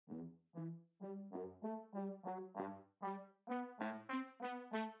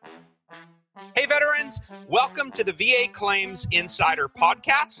Hey veterans, welcome to the VA Claims Insider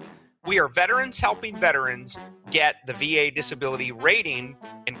Podcast. We are veterans helping veterans get the VA disability rating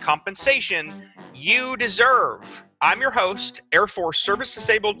and compensation you deserve. I'm your host, Air Force Service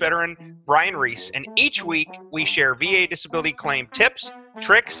Disabled veteran Brian Reese, and each week we share VA disability claim tips,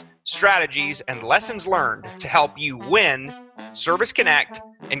 tricks, strategies, and lessons learned to help you win, service connect,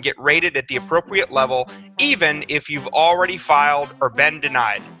 and get rated at the appropriate level, even if you've already filed or been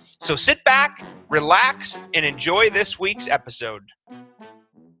denied. So sit back, relax, and enjoy this week's episode.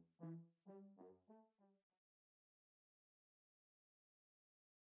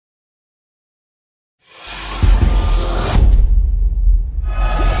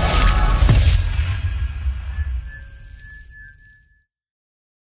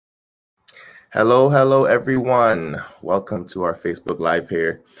 Hello, everyone. Welcome to our Facebook Live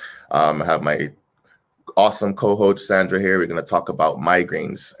here. I have my awesome co-host Sandra here. We're going to talk about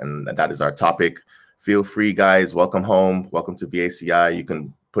migraines, and that is our topic. Feel free, guys. Welcome home. Welcome to VACI. You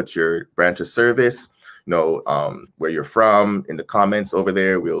can put your branch of service, where you're from in the comments over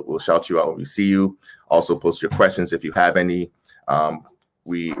there. We'll shout you out when we see you. Also, post your questions if you have any.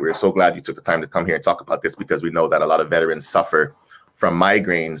 We're so glad you took the time to come here and talk about this, because we know that a lot of veterans suffer from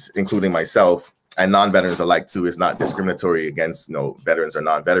migraines, including myself, and non-veterans alike too. Is not discriminatory against veterans or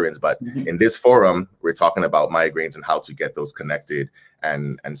non-veterans, but in this forum, we're talking about migraines and how to get those connected,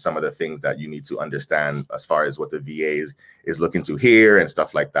 and some of the things that you need to understand as far as what the VA is looking to hear and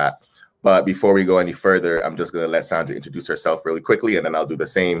stuff like that. But before we go any further, I'm just going to let Sandra introduce herself really quickly, and then I'll do the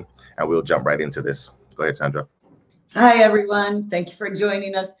same, and we'll jump right into this. Go ahead, Sandra. Hi, everyone. Thank you for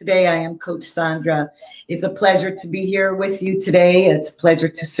joining us today. I am Coach Sandra. It's a pleasure to be here with you today. It's a pleasure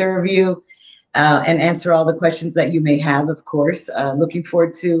to serve you and answer all the questions that you may have, of course. Looking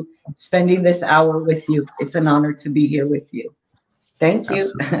forward to spending this hour with you. It's an honor to be here with you. Thank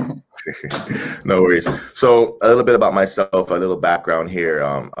you. No worries. So a little bit about myself, a little background here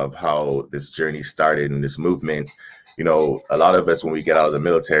of how this journey started in this movement. A lot of us, when we get out of the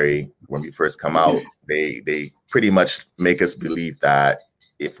military, when we first come out, they pretty much make us believe that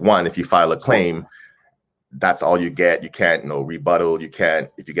if you file a claim, that's all you get. You can't, rebuttal. You can't,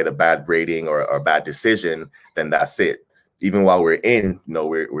 if you get a bad rating or a bad decision, then that's it. Even while we're in,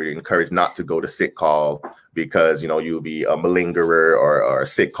 we're encouraged not to go to sick call, because, you'll be a malingerer or a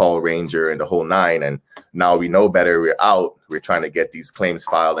sick call ranger and the whole nine. And now we know better. We're out. We're trying to get these claims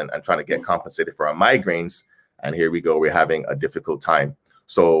filed and trying to get compensated for our migraines. And here we go. We're having a difficult time.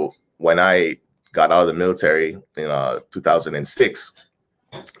 So when I got out of the military in 2006,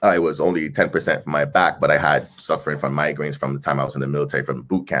 I was only 10% from my back, but I had suffering from migraines from the time I was in the military, from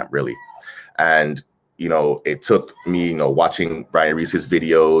boot camp, really. And, it took me, watching Brian Reese's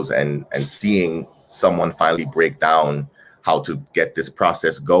videos and seeing someone finally break down how to get this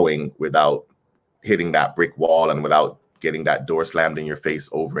process going without hitting that brick wall and without getting that door slammed in your face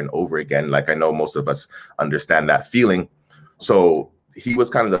over and over again. Like, I know most of us understand that feeling. So he was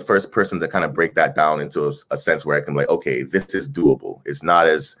kind of the first person to kind of break that down into a sense where I can be like, okay, this is doable. It's not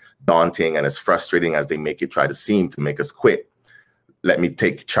as daunting and as frustrating as they make it try to seem to make us quit. Let me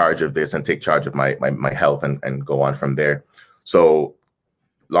take charge of this and take charge of my health and go on from there. So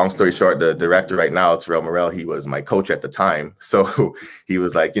long story short, the director right now, Terrell Morrell, he was my coach at the time. So he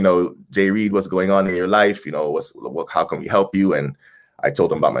was like, Jay Reed, what's going on in your life? How can we help you? And I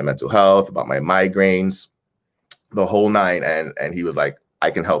told him about my mental health, about my migraines, the whole nine. And he was like, I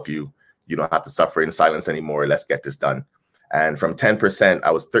can help you. You don't have to suffer in silence anymore. Let's get this done. And from 10%,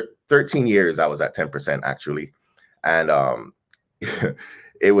 I was 13 years, I was at 10% actually. And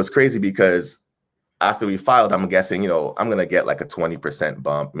it was crazy because after we filed, I'm guessing, I'm going to get like a 20%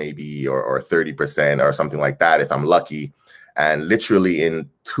 bump maybe, or 30% or something like that if I'm lucky. And literally in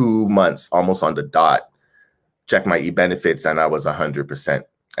 2 months, almost on the dot, check my e-benefits and I was 100%.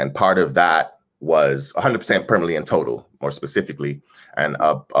 And part of that was 100% permanently in total, more specifically. And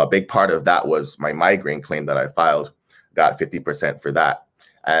a big part of that was my migraine claim that I filed, got 50% for that.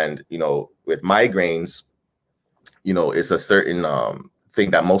 And, with migraines, it's a certain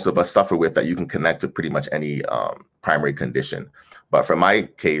thing that most of us suffer with that you can connect to pretty much any primary condition. But for my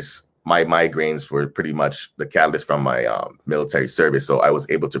case, my migraines were pretty much the catalyst from my military service. So I was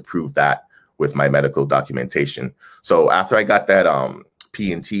able to prove that with my medical documentation. So after I got that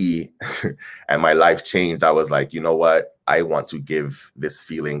P&T and my life changed, I was like, you know what? I want to give this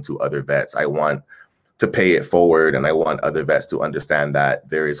feeling to other vets. I want to pay it forward. And I want other vets to understand that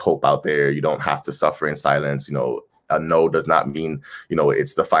there is hope out there. You don't have to suffer in silence. A no does not mean,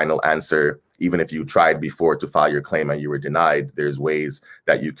 it's the final answer. Even if you tried before to file your claim and you were denied, there's ways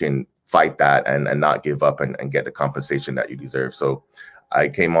that you can fight that and not give up and get the compensation that you deserve. So I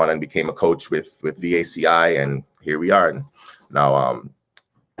came on and became a coach with VACI, and here we are. Now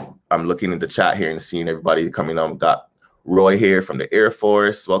I'm looking in the chat here and seeing everybody coming on. Got Roy here from the Air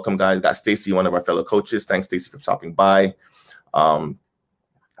Force. Welcome, guys. Got Stacy, one of our fellow coaches. Thanks, Stacy, for stopping by.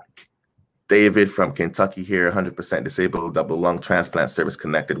 David from Kentucky here, 100% disabled, double lung transplant service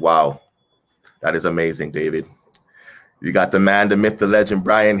connected. Wow, that is amazing, David. You got the man, the myth, the legend,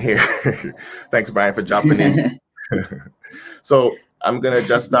 Brian here. Thanks, Brian, for jumping in. So I'm gonna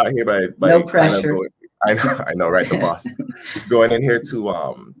just start here by no pressure. I know, right? The boss. Going in here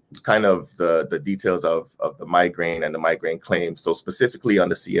to kind of the details of the migraine and the migraine claim. So specifically on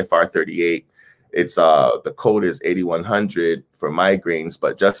the CFR 38, it's the code is 8100 for migraines,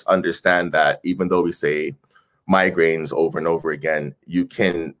 but just understand that even though we say migraines over and over again, you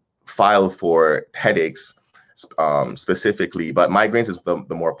can file for headaches specifically, but migraines is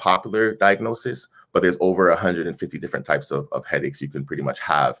the more popular diagnosis. But there's over 150 different types of headaches you can pretty much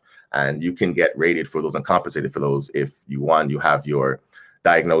have. And you can get rated for those and compensated for those if you have your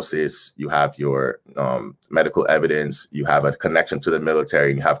diagnosis, you have your medical evidence, you have a connection to the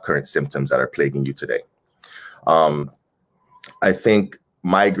military, and you have current symptoms that are plaguing you today. I think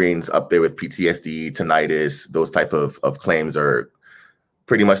migraines up there with PTSD, tinnitus, those type of claims are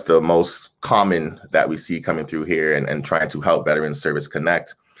pretty much the most common that we see coming through here and trying to help Veterans Service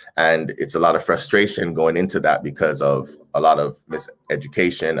Connect. And it's a lot of frustration going into that because of a lot of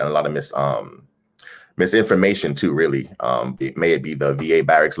miseducation and a lot of misinformation too, really. May it be the VA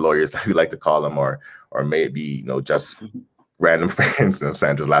barracks lawyers that we like to call them, or may it be, just random friends.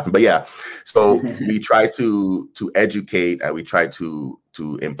 Sandra's laughing, but yeah. So we try to educate, and we try to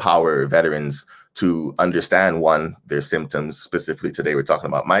empower veterans to understand, one, their symptoms. Specifically today, we're talking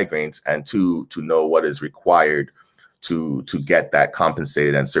about migraines, and two, to know what is required to get that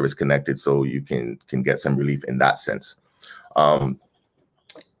compensated and service connected, so you can get some relief in that sense. On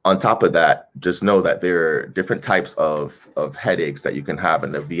top of that, just know that there are different types of headaches that you can have,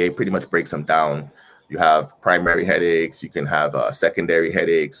 and the VA pretty much breaks them down. You have primary headaches, you can have secondary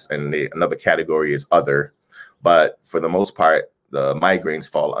headaches, and another category is other. But for the most part, the migraines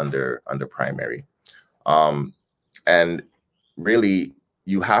fall under primary. And really,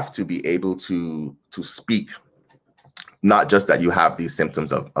 you have to be able to speak. Not just that you have these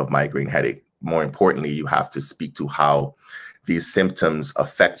symptoms of migraine headache. More importantly, you have to speak to how these symptoms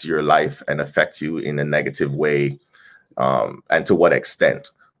affect your life and affect you in a negative way, and to what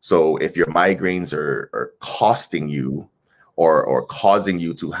extent. So if your migraines are costing you or causing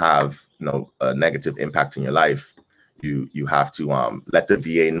you to have a negative impact in your life, you have to let the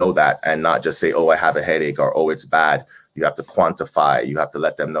VA know that, and not just say, oh, I have a headache, or oh, it's bad. You have to quantify. You have to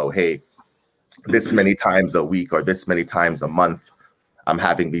let them know, hey, this many times a week or this many times a month, I'm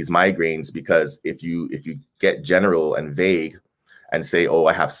having these migraines. Because if you get general and vague and say, oh,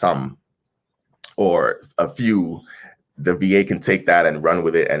 I have some or a few, the VA can take that and run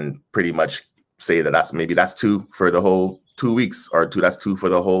with it and pretty much say that that's 2 for the whole 2 weeks, or that's 2 for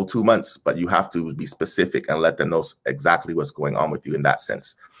the whole 2 months. But you have to be specific and let them know exactly what's going on with you in that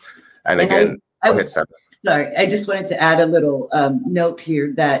sense. And again, go ahead, Sandra. Sorry, I just wanted to add a little note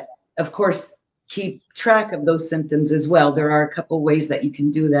here that, of course, keep track of those symptoms as well. There are a couple ways that you can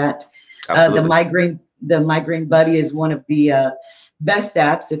do that. The Migraine Buddy is one of the best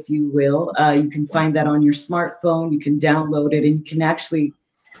apps, if you will. You can find that on your smartphone. You can download it, and you can actually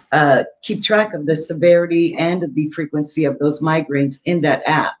keep track of the severity and the frequency of those migraines in that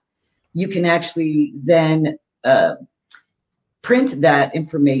app. You can actually then print that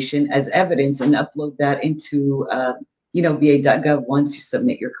information as evidence and upload that into va.gov once you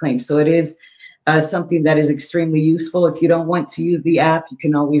submit your claim. So it is something that is extremely useful. If you don't want to use the app, you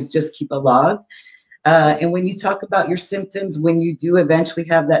can always just keep a log. And when you talk about your symptoms, when you do eventually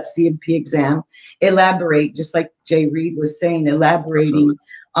have that C&P exam, elaborate, just like Jay Reed was saying, elaborating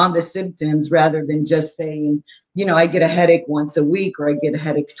on the symptoms rather than just saying, I get a headache once a week, or I get a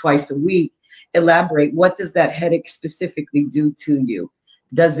headache twice a week. Elaborate. What does that headache specifically do to you?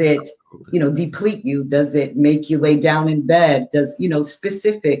 Does it, deplete you? Does it make you lay down in bed? Does,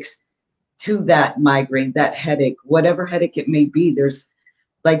 specifics to that migraine, that headache, whatever headache it may be. There's,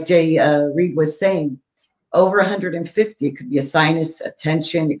 like Jay Reed was saying, over 150. It could be a sinus, a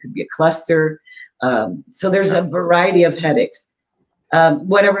tension, it could be a cluster. So there's a variety of headaches.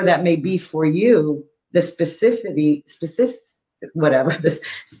 Whatever that may be for you, the specifics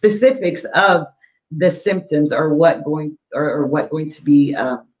of the symptoms are what going to be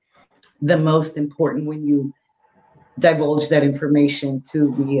the most important when you divulge that information to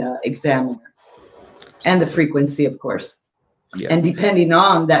the examiner, and the frequency, of course. Yeah. And depending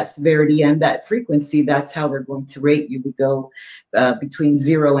on that severity and that frequency, that's how they're going to rate you. We go between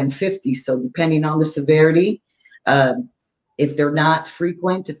 0 and 50. So depending on the severity, if they're not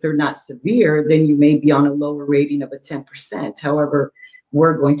frequent, if they're not severe, then you may be on a lower rating of a 10%. However,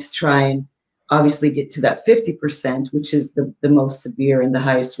 we're going to try and obviously get to that 50%, which is the most severe and the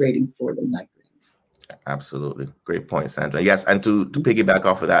highest rating for the migraines. Absolutely. Great point, Sandra. Yes, and to piggyback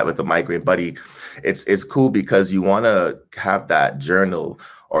off of that with the migraine buddy, it's cool because you want to have that journal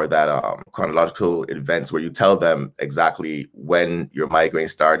or that chronological events where you tell them exactly when your migraine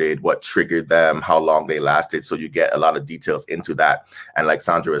started, what triggered them, how long they lasted. So you get a lot of details into that. And like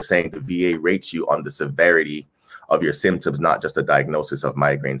Sandra was saying, the VA rates you on the severity of your symptoms, not just a diagnosis of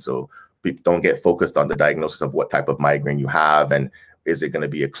migraine. So people don't get focused on the diagnosis of what type of migraine you have and is it going to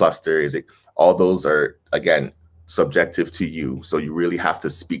be a cluster? Is it? All those are, again, subjective to you. So you really have to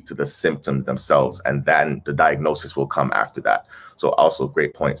speak to the symptoms themselves, and then the diagnosis will come after that. So also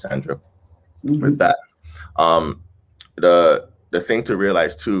great point, Sandra. Mm-hmm. With that, the thing to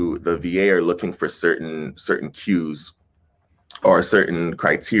realize too, the VA are looking for certain cues or certain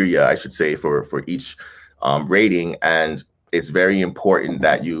criteria, I should say, for each rating, and it's very important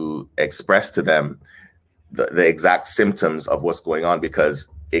that you express to them the exact symptoms of what's going on, because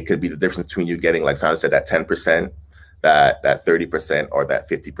it could be the difference between you getting, like Sandra said, that 10%, that 30%, or that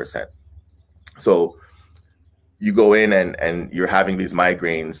 50%. So you go in and you're having these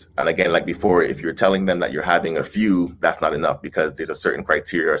migraines. And again, like before, if you're telling them that you're having a few, that's not enough, because there's a certain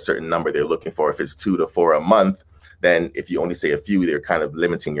criteria, a certain number they're looking for. If it's 2 to 4 a month, then if you only say a few, they're kind of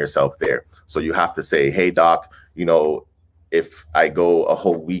limiting yourself there. So you have to say, hey, doc, you know, if I go a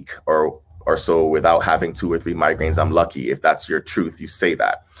whole week or so without having 2 or 3 migraines, I'm lucky. If that's your truth, you say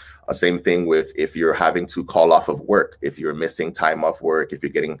that. Same thing with if you're having to call off of work, if you're missing time off work, if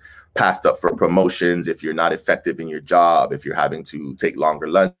you're getting passed up for promotions, if you're not effective in your job, if you're having to take longer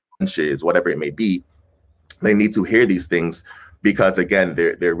lunches, whatever it may be, they need to hear these things, because again,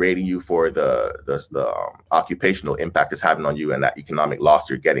 they're rating you for the occupational impact it's having on you and that economic loss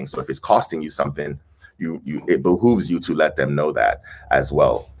you're getting. So if it's costing you something, it behooves you to let them know that as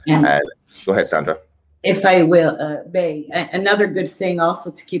well. Yeah. And go ahead, Sandra. If I will, Bay, another good thing also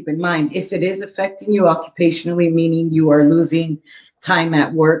to keep in mind, if it is affecting you occupationally, meaning you are losing time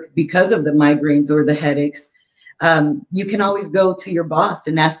at work because of the migraines or the headaches, you can always go to your boss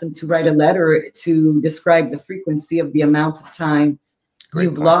and ask them to write a letter to describe the frequency of the amount of time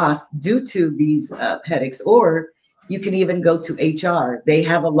you've lost due to these headaches. Or you can even go to HR. They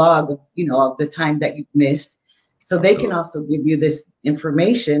have a log of, of the time that you've missed. So they can also give you this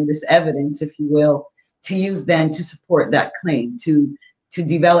information, this evidence, if you will, to use then to support that claim, to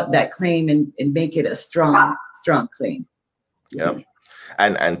develop that claim and make it a strong claim. Yeah.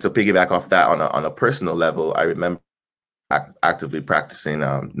 And to piggyback off that on a personal level, I remember actively practicing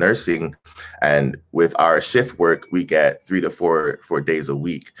nursing, and with our shift work, we get 3 to 4 days a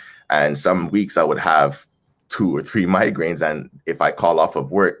week. And some weeks I would have 2 or 3 migraines. And if I call off of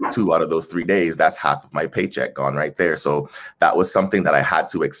work 2 out of those 3 days, that's half of my paycheck gone right there. So that was something that I had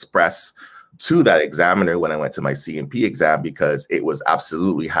to express to that examiner when I went to my CMP exam, because it was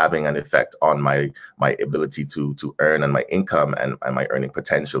absolutely having an effect on my ability to earn and my income and my earning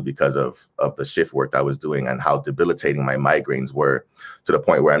potential, because of the shift work I was doing and how debilitating my migraines were, to the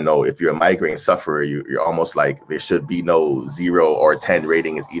point where I know if you're a migraine sufferer, you're almost like there should be no 0 or 10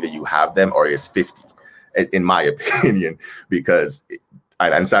 rating. Is either you have them or it's 50, in my opinion, because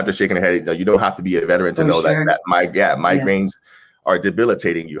and Sandra shaking her head, you don't have to be a veteran to know that migraines are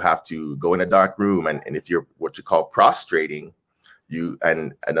debilitating. You have to go in a dark room, and if you're what you call prostrating,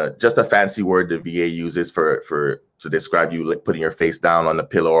 just a fancy word the VA uses to describe you, like putting your face down on the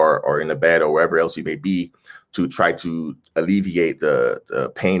pillow or in the bed or wherever else you may be, to try to alleviate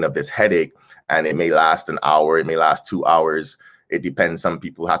the pain of this headache. And it may last an hour, it may last 2 hours. It depends. Some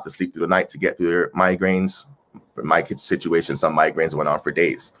people have to sleep through the night to get through their migraines. For my kid's situation, some migraines went on for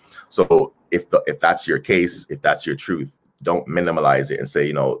days. So if that's your case, if that's your truth, don't minimalize it and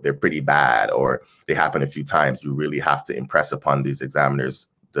say, they're pretty bad or they happen a few times. You really have to impress upon these examiners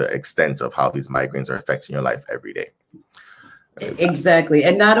the extent of how these migraines are affecting your life every day. Exactly.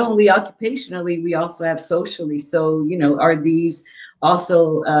 And not only occupationally, we also have socially. So, are these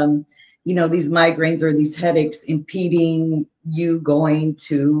also, these migraines or these headaches impeding you going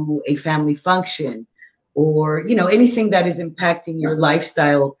to a family function or, anything that is impacting your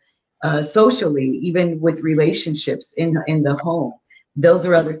lifestyle socially, even with relationships in the home? Those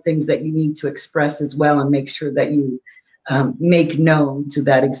are other things that you need to express as well, and make sure that you make known to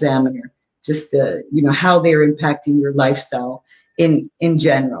that examiner just how they're impacting your lifestyle in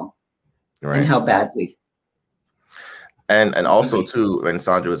general, right, and how badly. And also too, when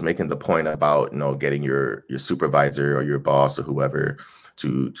Sandra was making the point about, you know, getting your supervisor or your boss or whoever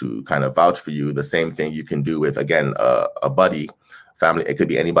to kind of vouch for you, the same thing you can do with, again, a buddy, family. It could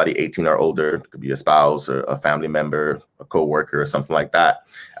be anybody 18 or older. It could be a spouse or a family member, a coworker or something like that.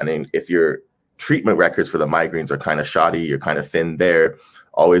 And then if your treatment records for the migraines are kind of shoddy, you're kind of thin there,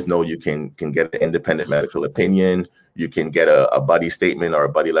 always know you can get an independent medical opinion. You can get a buddy statement or a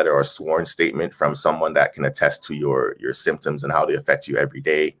buddy letter or a sworn statement from someone that can attest to your symptoms and how they affect you every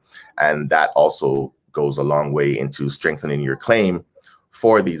day. And that also goes a long way into strengthening your claim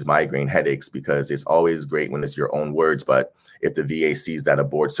for these migraine headaches, because it's always great when it's your own words. But if the VA sees that a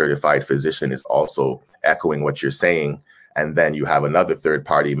board certified physician is also echoing what you're saying, and then you have another third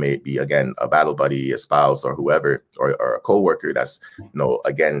party, maybe again, a battle buddy, a spouse or whoever, or a coworker that's, you know,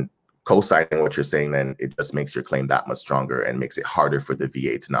 again, co-signing what you're saying, then it just makes your claim that much stronger and makes it harder for the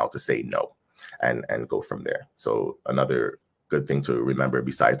VA to now to say no and go from there. So another good thing to remember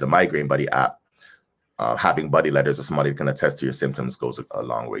besides the Migraine Buddy app, having buddy letters or somebody can attest to your symptoms goes a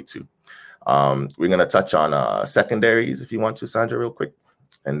long way too. We're going to touch on secondaries if you want to, Sandra, real quick,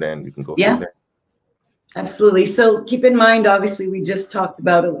 and then we can go from there. Absolutely. So keep in mind, obviously, we just talked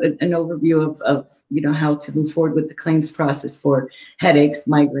about an overview of you know, how to move forward with the claims process for headaches,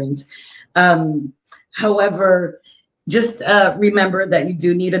 migraines. However, just remember that you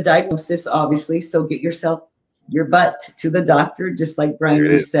do need a diagnosis, obviously. So get your butt to the doctor, just like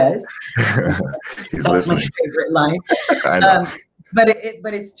Brian says. He's That's listening. my favorite line. I know. But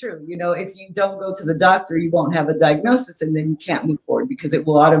it's true. You know, if you don't go to the doctor, you won't have a diagnosis, and then you can't move forward because it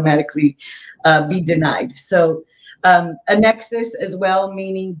will automatically be denied. So a nexus as well,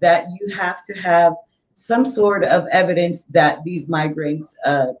 meaning that you have to have some sort of evidence that these migraines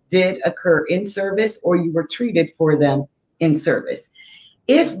did occur in service or you were treated for them in service.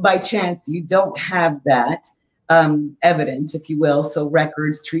 If by chance you don't have that evidence, if you will, so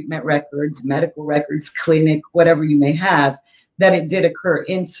records, treatment records, medical records, clinic, whatever you may have, that it did occur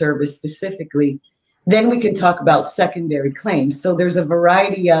in service specifically, then we can talk about secondary claims. So there's a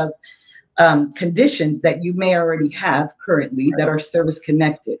variety of conditions that you may already have currently that are service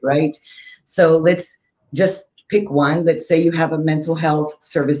connected, right? So let's just pick one. Let's say you have a mental health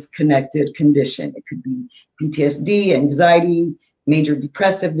service connected condition. It could be PTSD, anxiety, major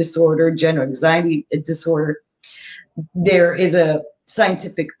depressive disorder, general anxiety disorder. There is a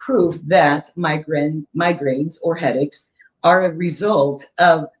scientific proof that migraines or headaches are a result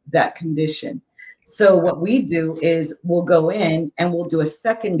of that condition. So what we do is we'll go in and we'll do a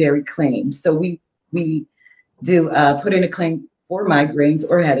secondary claim. So we do put in a claim for migraines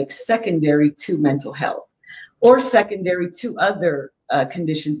or headaches secondary to mental health or secondary to other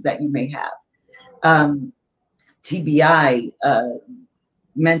conditions that you may have. TBI,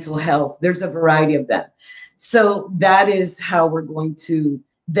 mental health, there's a variety of them. So that is how we're going to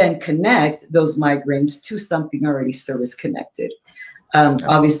then connect those migraines to something already service connected.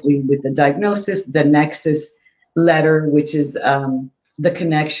 Obviously with the diagnosis, the nexus letter, which is the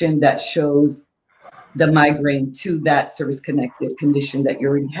connection that shows the migraine to that service connected condition that you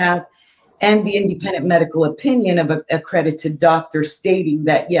already have, and the independent medical opinion of an accredited doctor stating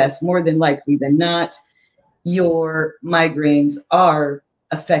that yes, more than likely than not, your migraines are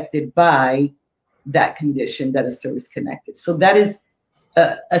affected by that condition that is service connected. So that is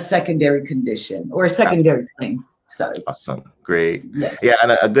a secondary condition or a secondary claim. Sorry. Awesome. Great. Yes. Yeah.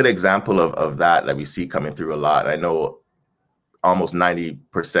 And a good example of that we see coming through a lot. I know almost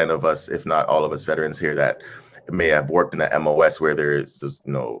 90% of us, if not all of us veterans here that may have worked in the MOS where there's just,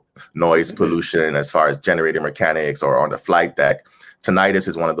 you know, noise pollution as far as generator mechanics or on the flight deck. Tinnitus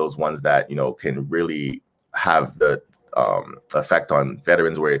is one of those ones that, you know, can really have the effect on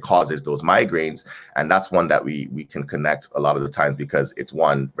veterans where it causes those migraines. And that's one that we can connect a lot of the times because it's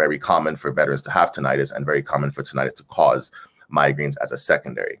one very common for veterans to have tinnitus and very common for tinnitus to cause migraines as a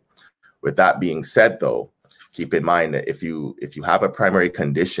secondary. With that being said, though, keep in mind that if you have a primary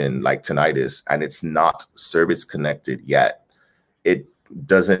condition like tinnitus and it's not service connected yet, it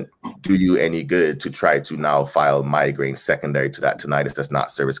doesn't do you any good to try to now file migraine secondary to that tinnitus that's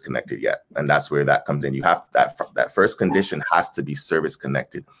not service connected yet. And that's where that comes in. You have that first condition has to be service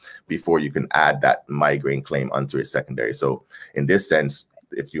connected before you can add that migraine claim onto a secondary. So in this sense,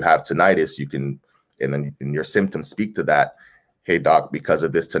 if you have tinnitus, you can, and then your symptoms speak to that. Hey doc, because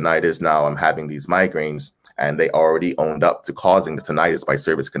of this tinnitus, now I'm having these migraines, and they already owned up to causing the tinnitus by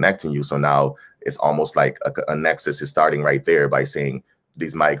service connecting you. So now it's almost like a nexus is starting right there by saying,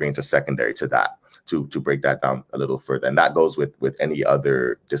 these migraines are secondary to that, to break that down a little further. And that goes with any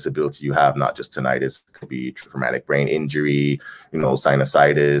other disability you have, not just tinnitus. It could be traumatic brain injury,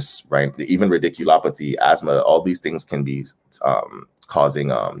 sinusitis, right? Even radiculopathy, asthma, all these things can be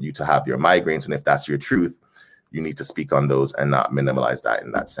causing you to have your migraines. And if that's your truth, you need to speak on those and not minimize that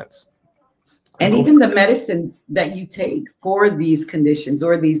in that sense. And even the medicines that you take for these conditions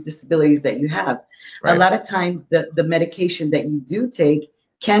or these disabilities that you have, right, a lot of times the medication that you do take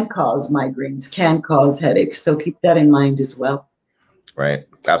can cause migraines, can cause headaches. So keep that in mind as well. Right.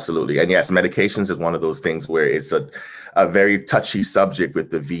 Absolutely. And yes, medications is one of those things where it's a very touchy subject with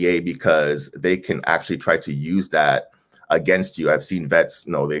the VA, because they can actually try to use that against you. I've seen vets,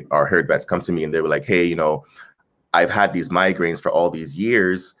 heard vets come to me and they were like, hey, I've had these migraines for all these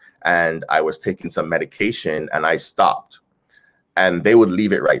years and I was taking some medication and I stopped. And they would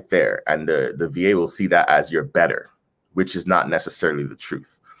leave it right there. And the VA will see that as you're better, which is not necessarily the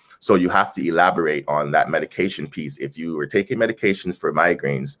truth. So you have to elaborate on that medication piece. If you were taking medications for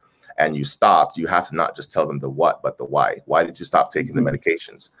migraines and you stopped, you have to not just tell them the what, but the why. Why did you stop taking the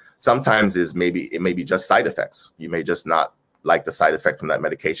medications? Sometimes it may be just side effects. You may just not like the side effects from that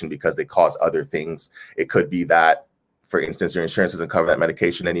medication because they cause other things. It could be that, for instance, your insurance doesn't cover that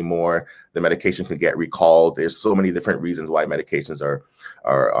medication anymore. The medication can get recalled. There's so many different reasons why medications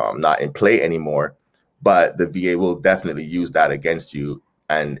are not in play anymore. But the VA will definitely use that against you.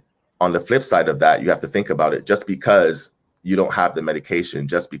 And on the flip side of that, you have to think about it. Just because you don't have the medication,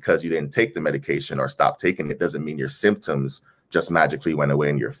 just because you didn't take the medication or stop taking it, doesn't mean your symptoms just magically went away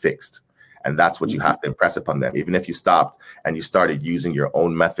and you're fixed. And that's what you have to impress upon them. Even if you stopped and you started using your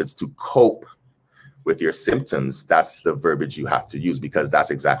own methods to cope with your symptoms, that's the verbiage you have to use, because that's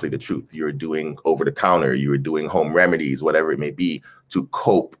exactly the truth. You're doing over the counter, you're doing home remedies, whatever it may be, to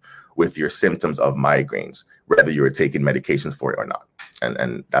cope with your symptoms of migraines, whether you're taking medications for it or not.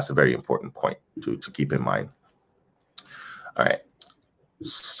 And that's a very important point to keep in mind. All right.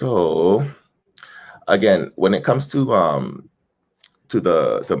 So again, when it comes to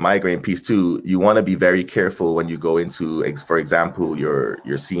the migraine piece too, you want to be very careful when you go into, for example,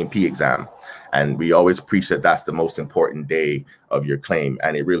 your C&P exam. And we always preach that that's the most important day of your claim.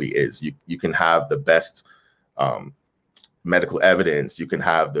 And it really is. You can have the best medical evidence. You can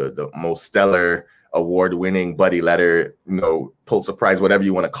have the most stellar award-winning buddy letter, Pulitzer Prize, whatever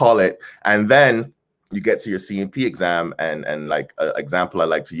you want to call it. And then you get to your C&P exam, and like an example I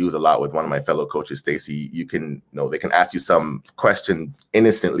like to use a lot with one of my fellow coaches, Stacy, they can ask you some question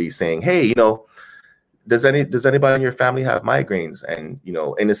innocently saying, hey, does anybody in your family have migraines? And,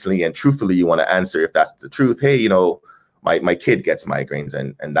 innocently and truthfully, you want to answer, if that's the truth, hey, my kid gets migraines,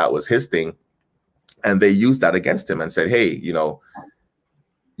 and that was his thing. And they used that against him and said, hey,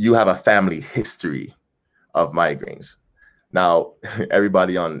 you have a family history of migraines. Now,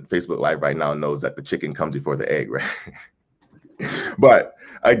 everybody on Facebook Live right now knows that the chicken comes before the egg, right? But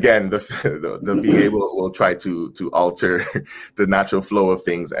again, the VA will try to alter the natural flow of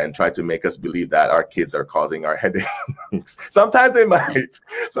things and try to make us believe that our kids are causing our headaches. Sometimes they might,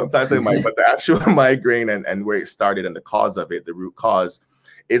 but the actual migraine and where it started and the cause of it, the root cause,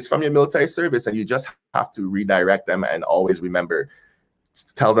 is from your military service. And you just have to redirect them and always remember,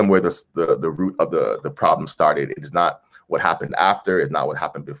 tell them where the root of the problem started. It is not what happened after, is not what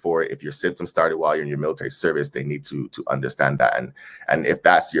happened before. If your symptoms started while you're in your military service, they need to understand that. And if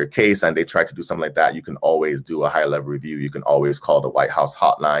that's your case and they try to do something like that, you can always do a high level review. You can always call the White House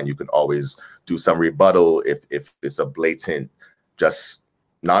hotline. You can always do some rebuttal if it's a blatant just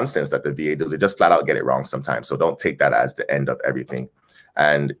nonsense that the VA does. They just flat out get it wrong sometimes. So don't take that as the end of everything.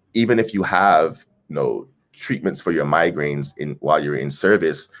 And even if you have treatments for your migraines while you're in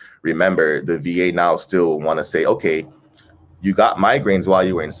service, remember the VA now still want to say, okay, you got migraines while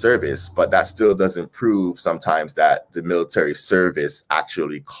you were in service, but that still doesn't prove sometimes that the military service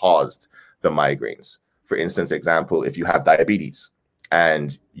actually caused the migraines. For instance, example, if you have diabetes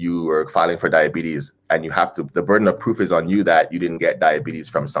and you were filing for diabetes and the burden of proof is on you that you didn't get diabetes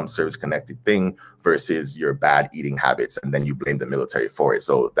from some service connected thing versus your bad eating habits, and then you blame the military for it.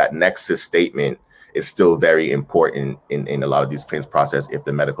 So that nexus statement is still very important in a lot of these claims process if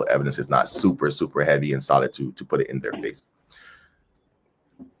the medical evidence is not super, super heavy and solid to put it in their face.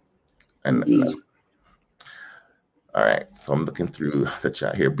 And all right, so I'm looking through the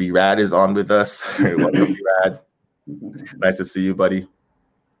chat here. B-Rad is on with us. Welcome, B-Rad. Nice to see you, buddy.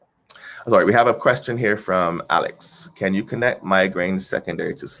 Sorry, we have a question here from Alex. Can you connect migraines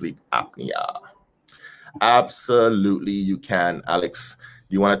secondary to sleep apnea? Absolutely, you can, Alex.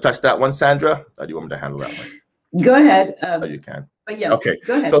 Do you want to touch that one, Sandra? Or do you want me to handle that one? Go ahead. Oh, you can. But yeah, Okay.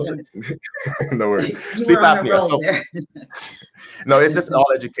 go ahead. So, no worries. You Sleep were on a apnea. roll So, there. no, it's just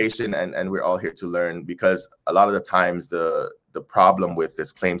all education, and we're all here to learn, because a lot of the times the problem with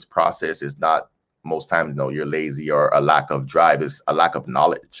this claims process is not, most times, no, you're lazy or a lack of drive, is a lack of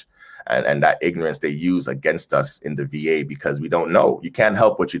knowledge. And that ignorance they use against us in the VA, because we don't know. You can't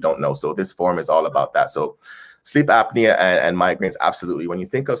help what you don't know. So this forum is all about that. So sleep apnea and migraines, absolutely. When you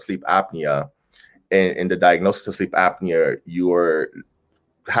think of sleep apnea, in the diagnosis of sleep apnea, you're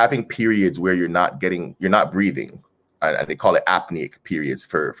having periods where you're not breathing, and they call it apneic periods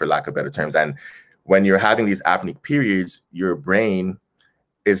for lack of better terms. And when you're having these apneic periods, your brain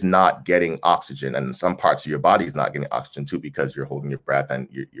is not getting oxygen, and some parts of your body is not getting oxygen too, because you're holding your breath and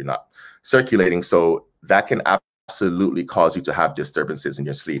you're not circulating. So that can absolutely cause you to have disturbances in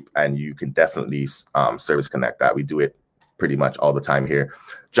your sleep, and you can definitely service connect that. We do it pretty much all the time here.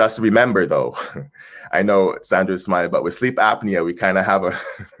 Just remember though, I know Sandra's smiling, but with sleep apnea, we kind of have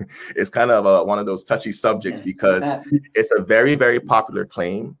it's kind of one of those touchy subjects, because it's a very, very popular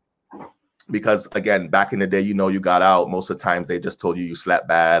claim. Because again, back in the day, you got out, most of the times they just told you slept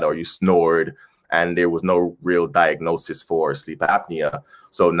bad or you snored, and there was no real diagnosis for sleep apnea.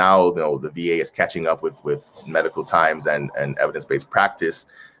 So now, the VA is catching up with medical times and evidence-based practice.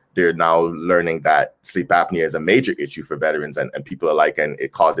 They're now learning that sleep apnea is a major issue for veterans and people alike, and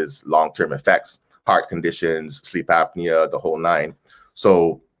it causes long-term effects, heart conditions, sleep apnea, the whole nine.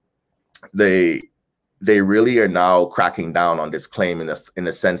 So they really are now cracking down on this claim in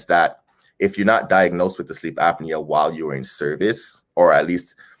the sense that if you're not diagnosed with the sleep apnea while you're in service, or at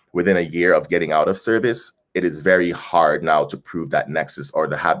least within a year of getting out of service, it is very hard now to prove that nexus, or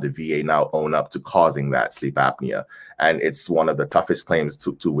to have the VA now own up to causing that sleep apnea. And it's one of the toughest claims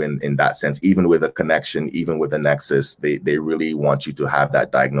to win in that sense. Even with a connection, even with a nexus, they really want you to have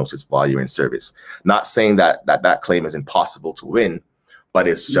that diagnosis while you're in service. Not saying that claim is impossible to win, but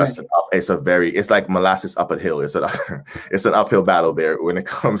it's just it's like molasses up a hill. It's an uphill battle there when it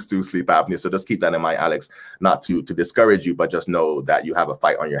comes to sleep apnea. So just keep that in mind, Alex, not to discourage you, but just know that you have a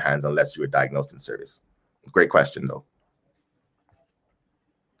fight on your hands unless you were diagnosed in service. Great question though.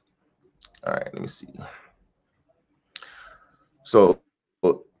 All right, let me see. So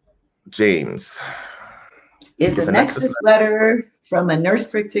James, is the nexus letter from a nurse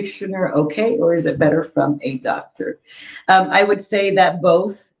practitioner okay, or is it better from a doctor? I would say that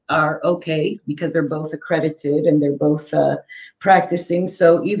both are okay, because they're both accredited and they're both practicing.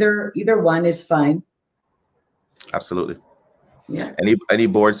 So either one is fine. Absolutely. Yeah. Any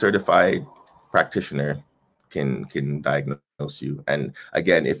board certified practitioner can diagnose you. And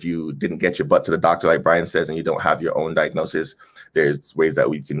again, if you didn't get your butt to the doctor, like Brian says, and you don't have your own diagnosis, there's ways that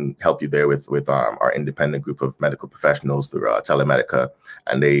we can help you there with our independent group of medical professionals through Telemedica.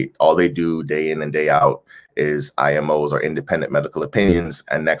 And all they do day in and day out is IMOs, or independent medical opinions,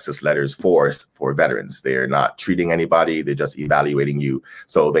 and nexus letters for veterans. They're not treating anybody, they're just evaluating you.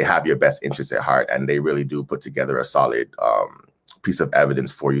 So they have your best interest at heart, and they really do put together a solid piece of evidence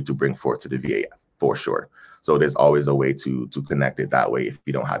for you to bring forth to the VA, for sure. So there's always a way to connect it that way if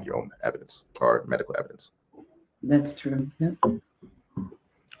you don't have your own evidence or medical evidence. That's true.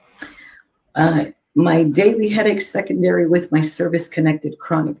 Yeah. My daily headache secondary with my service-connected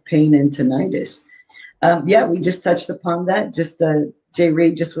chronic pain and tinnitus. Yeah, we just touched upon that. Just Jay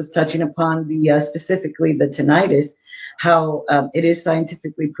Reed just was touching upon specifically the tinnitus, how it is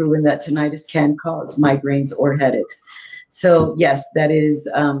scientifically proven that tinnitus can cause migraines or headaches. So yes, that is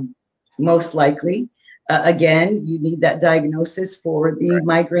most likely. Again, you need that diagnosis for the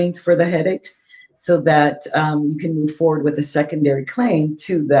migraines, for the headaches, so that you can move forward with a secondary claim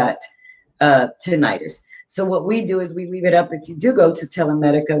to that tinnitus. So what we do is we leave it up. If you do go to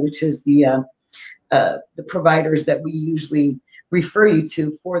Telemedica, which is the providers that we usually refer you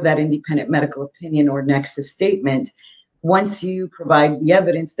to for that independent medical opinion or nexus statement, once you provide the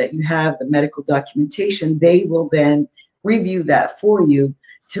evidence that you have, the medical documentation, they will then review that for you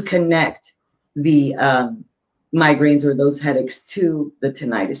to connect the migraines or those headaches to the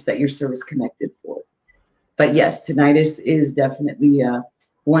tinnitus that you're service connected for. But yes, tinnitus is definitely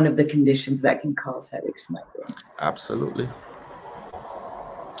one of the conditions that can cause headaches, migraines. Absolutely.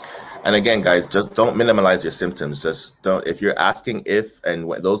 And again, guys, just don't minimize your symptoms. Just don't. If you're asking if and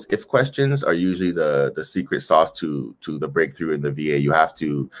when, those if questions are usually the secret sauce to the breakthrough in the VA. You have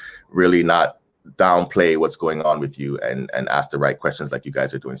to really not downplay what's going on with you and ask the right questions, like you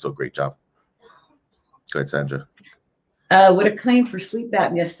guys are doing. So great job. Go ahead, Sandra. Would a claim for sleep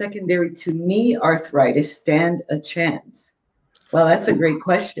apnea secondary to knee arthritis stand a chance? Well, that's a great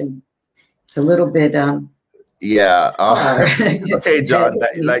question. It's a little bit yeah. Okay, John.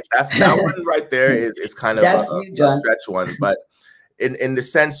 That one right there is kind of a stretch one, but in the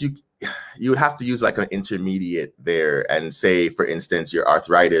sense you would have to use like an intermediate there and say, for instance, your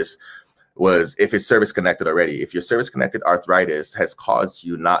arthritis was, if it's service connected already, if your service connected arthritis has caused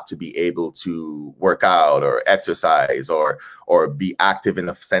you not to be able to work out or exercise or be active in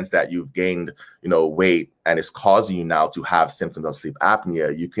the sense that you've gained, weight, and it's causing you now to have symptoms of sleep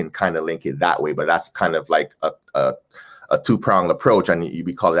apnea, you can kind of link it that way. But that's kind of like a two-pronged approach, and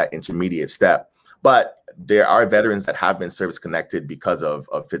we call that intermediate step. But there are veterans that have been service connected because of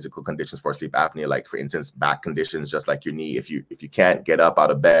physical conditions for sleep apnea, like for instance, back conditions, just like your knee. If you can't get up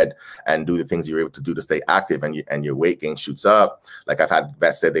out of bed and do the things you're able to do to stay active, and your weight gain shoots up, like I've had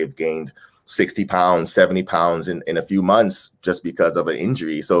vets say they've gained 60 pounds, 70 pounds in a few months just because of an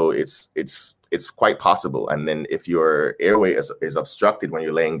injury. So it's quite possible. And then if your airway is obstructed when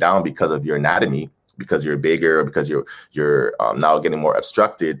you're laying down because of your anatomy, because you're bigger, or because you're now getting more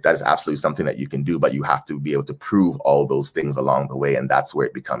obstructed, that is absolutely something that you can do, but you have to be able to prove all those things along the way, and that's where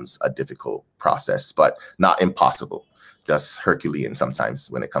it becomes a difficult process, but not impossible, just Herculean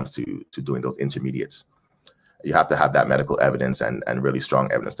sometimes when it comes to doing those intermediates. You have to have that medical evidence and really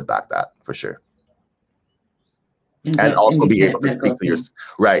strong evidence to back that, for sure. And also be able to speak to your,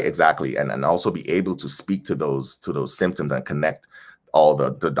 right, exactly, and also be able to speak to those symptoms and connect all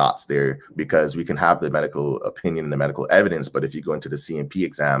the dots there, because we can have the medical opinion and the medical evidence, but if you go into the C&P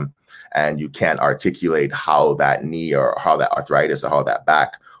exam and you can't articulate how that knee or how that arthritis or how that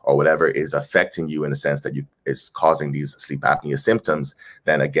back or whatever is affecting you in the sense that it's causing these sleep apnea symptoms,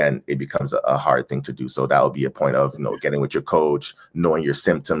 then again, it becomes a hard thing to do. So that would be a point of, getting with your coach, knowing your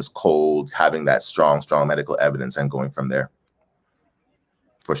symptoms cold, having that strong medical evidence, and going from there.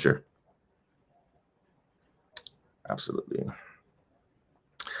 For sure. Absolutely.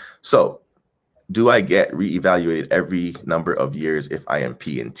 So, do I get reevaluated every number of years if I am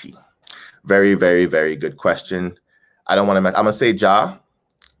P&T? Very, very, very good question. I don't want to mess. I'm gonna say Ja.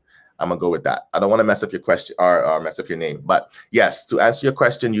 I'm gonna go with that. I don't want to mess up your question or mess up your name. But yes, to answer your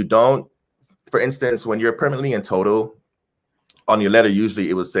question, you don't. For instance, when you're permanently in total, on your letter,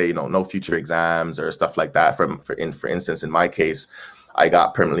 usually it would say, no future exams or stuff like that. For instance, in my case, I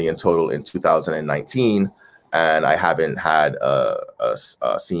got permanently in total in 2019. And I haven't had a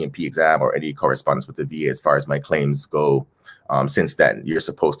C&P exam or any correspondence with the VA as far as my claims go since then. You're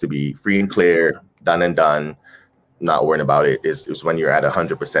supposed to be free and clear, done and done, not worrying about it. It's when you're at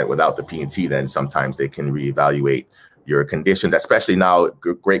 100% without the P&T, then sometimes they can reevaluate your conditions, especially now.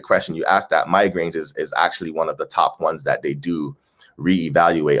 Great question you asked that. Migraines is actually one of the top ones that they do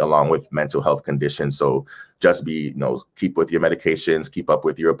reevaluate along with mental health conditions. So just be, keep with your medications, keep up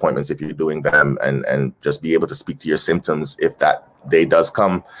with your appointments if you're doing them, and just be able to speak to your symptoms. If that day does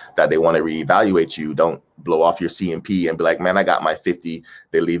come that they want to reevaluate you, don't blow off your C&P and be like, man, I got my 50.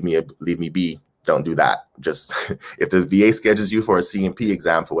 They leave me be. Don't do that. Just if the VA schedules you for a C&P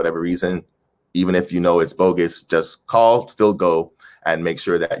exam for whatever reason, even if it's bogus, just call, still go, and make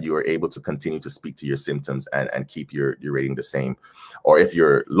sure that you are able to continue to speak to your symptoms and keep your rating the same. Or if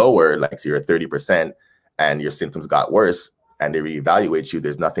you're lower, like so you're at 30% and your symptoms got worse and they reevaluate you,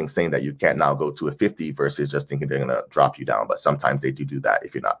 there's nothing saying that you can't now go to a 50 versus just thinking they're going to drop you down. But sometimes they do that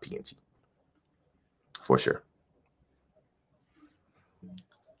if you're not P&T, for sure.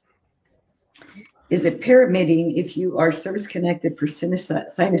 Is it permitting if you are service connected for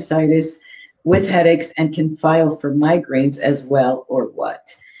sinusitis with headaches and can file for migraines as well, or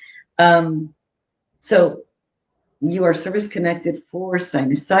what? So you are service connected for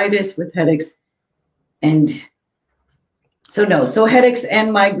sinusitis with headaches, and so no. So headaches and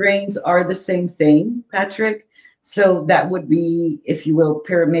migraines are the same thing, Patrick. So that would be, if you will,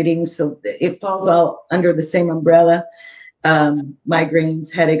 permitting. So it falls all under the same umbrella.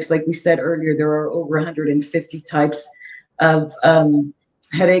 Migraines, headaches, like we said earlier, there are over 150 types of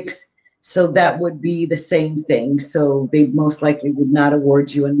headaches. So that would be the same thing. So they most likely would not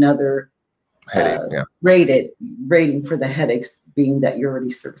award you another headache, rating for the headaches, being that you're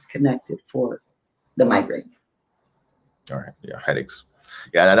already service connected for the migraines. All right, yeah, headaches.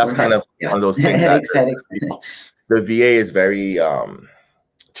 Yeah, and that's kind of one of those things. Headaches. The VA is very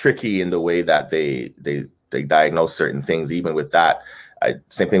tricky in the way that they diagnose certain things. Even with that,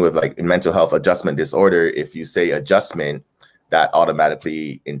 same thing with like in mental health adjustment disorder. If you say adjustment, that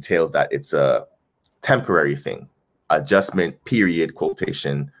automatically entails that it's a temporary thing. Adjustment period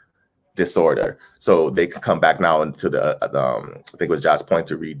quotation disorder. So they can come back now into the I think it was Josh's point,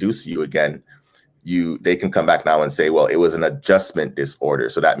 to reduce you again. They can come back now and say, well, it was an adjustment disorder,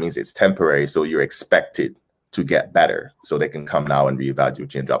 so that means it's temporary. So you're expected to get better, so they can come now and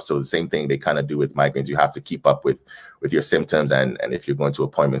reevaluate your drop. So the same thing they kind of do with migraines. You have to keep up with your symptoms, and if you're going to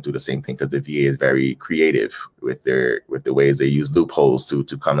appointments, do the same thing, because the VA is very creative with the ways they use loopholes to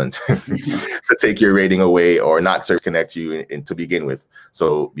come and to take your rating away or not service connect you in to begin with.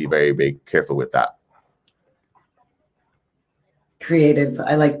 So be very, very careful with that. Creative.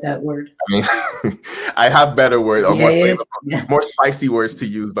 I like that word. I mean, I have better words or more spicy words to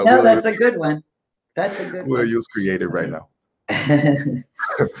use, but no, that's a good one. That's a good we'll one. use creative right now.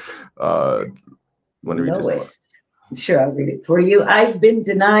 Want to read this one? Sure, I'll read it for you. I've been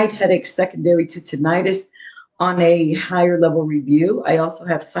denied headache secondary to tinnitus on a higher level review. I also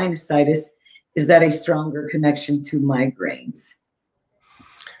have sinusitis. Is that a stronger connection to migraines?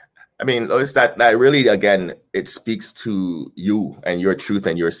 I mean, Lois, that really, again, it speaks to you and your truth,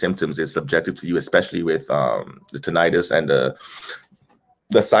 and your symptoms is subjective to you, especially with the tinnitus and the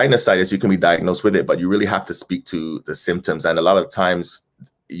sinusitis. You can be diagnosed with it, but you really have to speak to the symptoms. And a lot of times,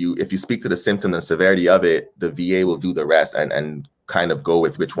 if you speak to the symptom and severity of it, the VA will do the rest and kind of go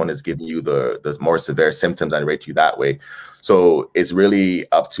with which one is giving you the more severe symptoms and rate you that way. So it's really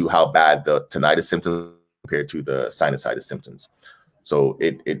up to how bad the tinnitus symptoms compared to the sinusitis symptoms. So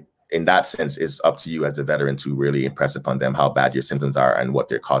it in that sense, it's up to you as a veteran to really impress upon them how bad your symptoms are and what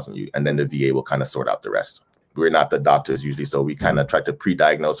they're causing you. And then the VA will kind of sort out the rest. We're not the doctors usually, so we kind of try to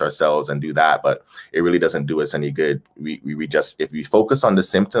pre-diagnose ourselves and do that, but it really doesn't do us any good. We just, if we focus on the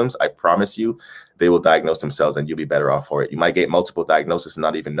symptoms, I promise you, they will diagnose themselves and you'll be better off for it. You might get multiple diagnoses and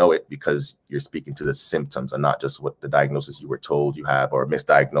not even know it, because you're speaking to the symptoms and not just what the diagnosis you were told you have or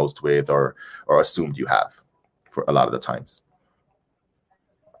misdiagnosed with or assumed you have for a lot of the times.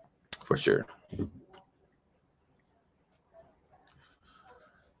 For sure.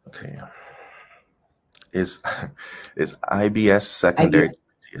 Okay. Is IBS secondary to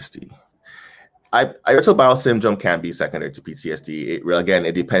PTSD? Irritable bowel syndrome can be secondary to PTSD.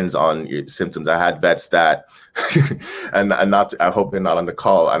 It depends on your symptoms. I had vets that, and I hope they're not on the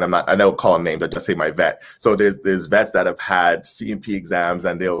call, and I don't call them names, but just say my vet. So there's vets that have had C&P exams,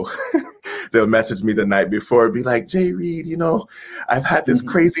 and they'll message me the night before, be like, Jay Reed, I've had this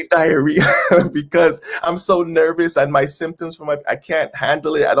crazy diarrhea because I'm so nervous, and my symptoms I can't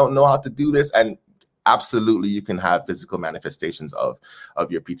handle it. I don't know how to do this. And absolutely, you can have physical manifestations of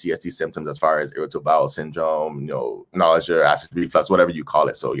your PTSD symptoms, as far as irritable bowel syndrome, nausea, acid reflux, whatever you call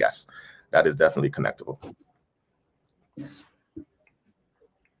it. So yes, that is definitely connectable.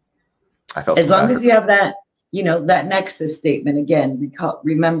 I felt as long as you have that, that nexus statement. Again,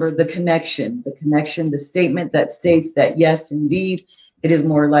 remember the connection, the statement that states that yes, indeed, it is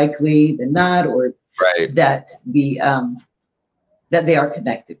more likely than not, or right, that that they are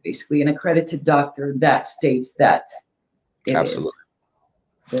connected, basically. An accredited doctor that states that it absolutely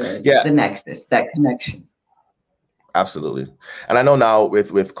is the nexus, that connection. Absolutely. And I know now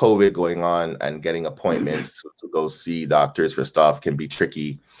with COVID going on and getting appointments to go see doctors for stuff can be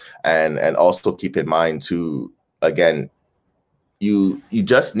tricky. And also keep in mind too, again, you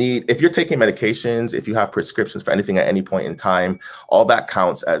just need, if you're taking medications, if you have prescriptions for anything at any point in time, all that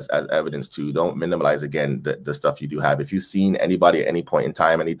counts as evidence too. Don't minimize, again, the stuff you do have. If you've seen anybody at any point in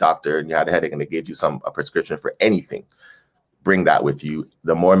time, any doctor, and you had a headache and they gave you a prescription for anything, bring that with you.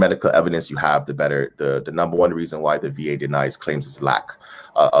 The more medical evidence you have, the better. The number one reason why the VA denies claims is lack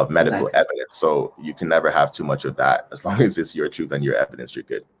of medical evidence. So you can never have too much of that. As long as it's your truth and your evidence, you're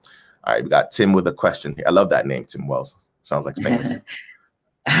good. All right, we got Tim with a question here. I love that name, Tim Wells. Sounds like famous.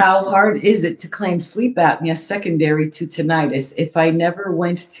 How hard is it to claim sleep apnea secondary to tinnitus? If I never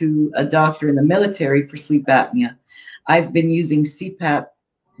went to a doctor in the military for sleep apnea, I've been using CPAP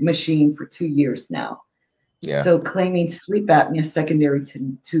machine for 2 years now. Yeah. So claiming sleep apnea secondary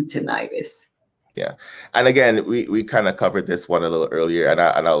to tinnitus. Yeah. And again, we kind of covered this one a little earlier, and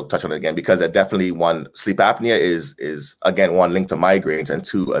I'll touch on it again, because it definitely, one, sleep apnea is again, one, linked to migraines, and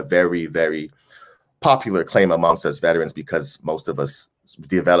two, a very, very popular claim amongst us veterans, because most of us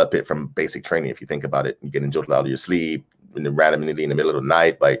develop it from basic training. If you think about it, you get jolted out of your sleep randomly in the middle of the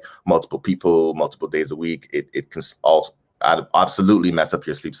night by multiple people, multiple days a week. It can also absolutely mess up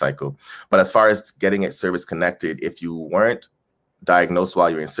your sleep cycle. But as far as getting it service connected, if you weren't diagnosed while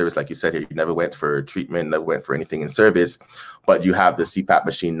you're in service, like you said here, you never went for treatment, never went for anything in service, but you have the CPAP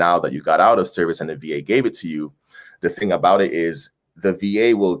machine now that you got out of service and the VA gave it to you. The thing about it is the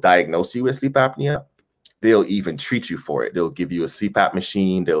VA will diagnose you with sleep apnea. They'll even treat you for it. They'll give you a CPAP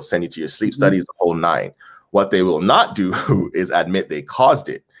machine. They'll send you to your sleep studies, the whole nine. What they will not do is admit they caused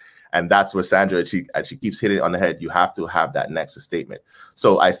it. And that's where Sandra, she keeps hitting it on the head. You have to have that nexus statement.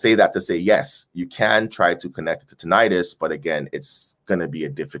 So I say that to say, yes, you can try to connect it to tinnitus, but again, it's going to be a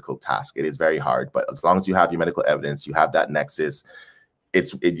difficult task. It is very hard, but as long as you have your medical evidence, you have that nexus,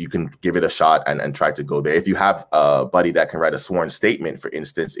 you can give it a shot and try to go there. If you have a buddy that can write a sworn statement, for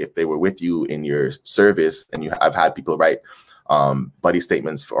instance, if they were with you in your service, and I've had people write buddy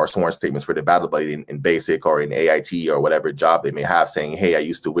statements or sworn statements for the battle buddy in basic or in AIT or whatever job they may have, saying, hey, I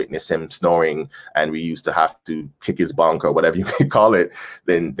used to witness him snoring and we used to have to kick his bunk or whatever you may call it,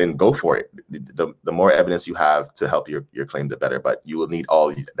 then go for it. The more evidence you have to help your claim, the better. But you will need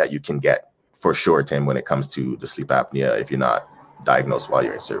all that you can get for sure, Tim, when it comes to the sleep apnea if you're not diagnosed while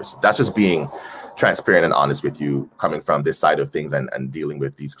you're in service. That's just being transparent and honest with you, coming from this side of things and dealing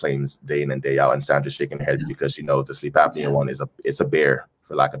with these claims day in and day out. And Sandra's shaking her head because she knows the sleep apnea one it's a bear,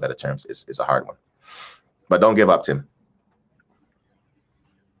 for lack of better terms. It's a hard one. But don't give up, Tim.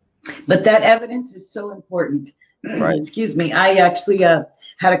 But that evidence is so important. Right. Excuse me. I actually had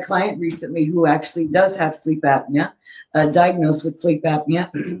a client recently who actually does have sleep apnea, diagnosed with sleep apnea.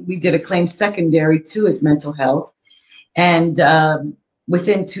 We did a claim secondary to his mental health. And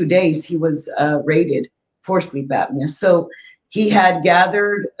within 2 days, he was rated for sleep apnea. So he had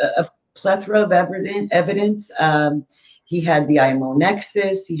gathered a plethora of evidence. He had the IMO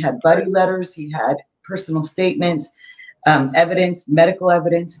nexus, he had buddy letters, he had personal statements, evidence, medical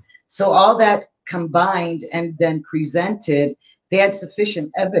evidence. So all that combined and then presented, they had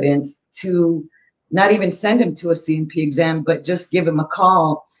sufficient evidence to not even send him to a CMP exam, but just give him a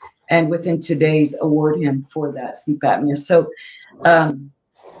call and within 2 days award him for that sleep apnea. So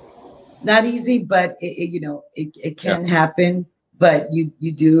it's not easy, but it can happen. But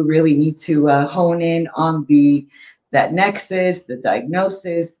you do really need to hone in on that nexus, the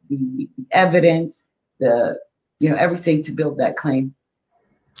diagnosis, the evidence, everything to build that claim.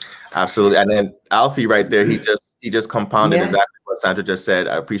 Absolutely. And then Alfie right there, he just compounded exactly what Sandra just said.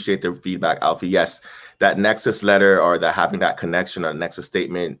 I appreciate the feedback, Alfie. Yes, that nexus letter or having that connection or nexus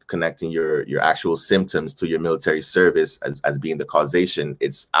statement connecting your actual symptoms to your military service as being the causation,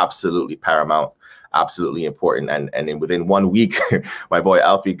 it's absolutely paramount, absolutely important. And then within 1 week, my boy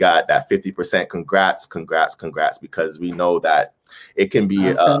Alfie got that 50%. Congrats, because we know that it can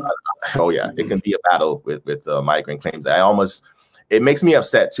be awesome. It can be a battle with migraine claims. It makes me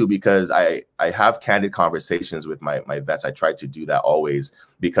upset too, because I have candid conversations with my vets. I try to do that always,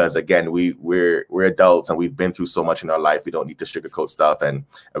 because again, we're adults and we've been through so much in our life. We don't need to sugarcoat stuff, and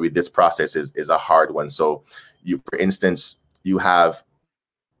this process is a hard one. So for instance, you have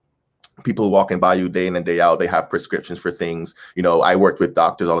people walking by you day in and day out. They have prescriptions for things. I worked with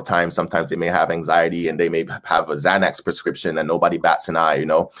doctors all the time. Sometimes they may have anxiety and they may have a Xanax prescription and nobody bats an eye,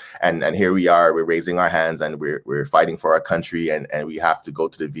 and here we are, we're raising our hands and we're fighting for our country, and we have to go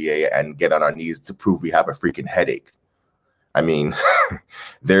to the VA and get on our knees to prove we have a freaking headache. I mean,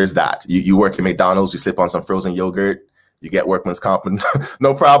 there's that. You work at McDonald's, you slip on some frozen yogurt, you get workman's comp,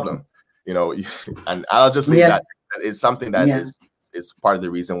 no problem, and I'll just leave that. It's something that is part of the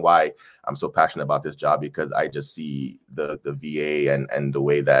reason why I'm so passionate about this job, because I just see the VA and the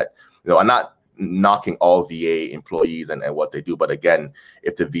way that, I'm not knocking all VA employees and what they do. But again,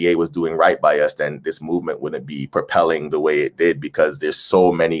 if the VA was doing right by us, then this movement wouldn't be propelling the way it did, because there's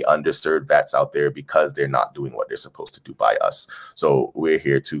so many underserved vets out there because they're not doing what they're supposed to do by us. So we're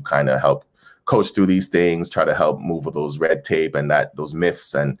here to kind of help coach through these things, try to help move with those red tape and those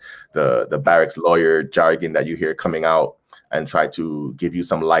myths and the barracks lawyer jargon that you hear coming out, and try to give you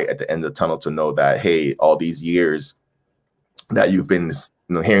some light at the end of the tunnel to know that, hey, all these years that you've been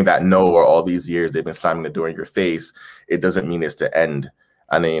hearing that no, or all these years they've been slamming the door in your face, it doesn't mean it's the end.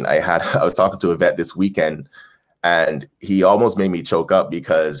 I mean, I was talking to a vet this weekend, and he almost made me choke up,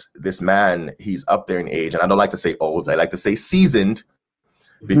 because this man, he's up there in age, and I don't like to say old, I like to say seasoned,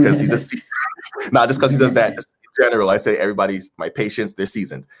 because he's not just because he's a vet, just in general, I say everybody's my patients, they're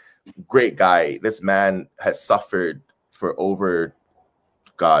seasoned. Great guy. This man has suffered for over,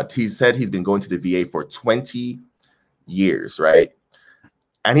 he said he's been going to the VA for 20 years, right?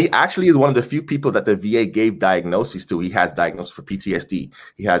 And he actually is one of the few people that the VA gave diagnoses to. He has diagnosis for PTSD.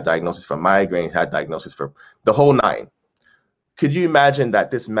 He has diagnosis for migraine. He had diagnosis for the whole nine. Could you imagine that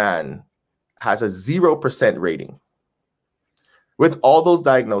this man has a 0% rating? With all those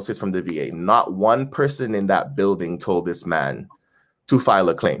diagnoses from the VA, not one person in that building told this man to file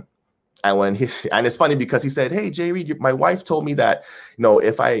a claim. And it's funny because he said, "Hey, Jay Reed, my wife told me that,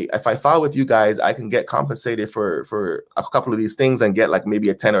 if I file with you guys, I can get compensated for a couple of these things and get like maybe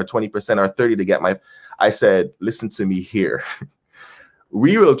a 10 or 20% or 30 to get my." I said, "Listen to me here.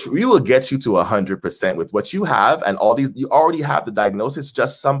 we will get you to 100% with what you have, and all these, you already have the diagnosis,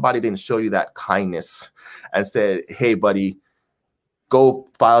 just somebody didn't show you that kindness and said, hey buddy, go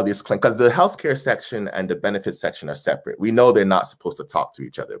file this claim. Because the healthcare section and the benefits section are separate. We know they're not supposed to talk to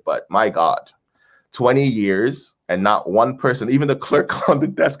each other, but my God, 20 years and not one person, even the clerk on the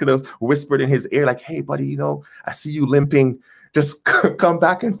desk, could have whispered in his ear like, hey buddy, you know, I see you limping, just come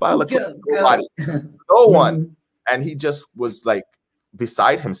back and file a claim. Nobody, no one. And he just was like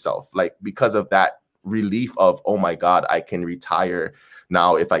beside himself, like, because of that relief of, oh my God, I can retire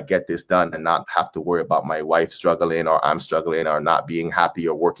now if I get this done and not have to worry about my wife struggling, or I'm struggling, or not being happy,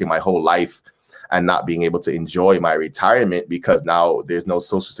 or working my whole life and not being able to enjoy my retirement because now there's no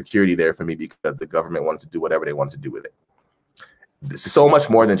Social Security there for me because the government wanted to do whatever they want to do with it. This is so much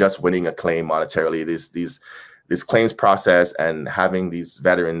more than just winning a claim monetarily. This claims process and having these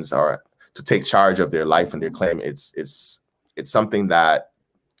veterans are to take charge of their life and their claim, it's something that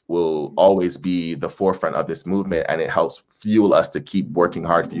will always be the forefront of this movement, and it helps fuel us to keep working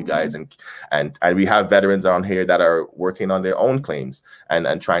hard for you guys. And we have veterans on here that are working on their own claims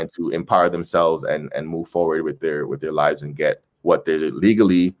and trying to empower themselves and move forward with their lives and get what they're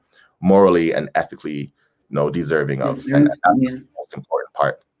legally, morally, and ethically, deserving of. And that's the most important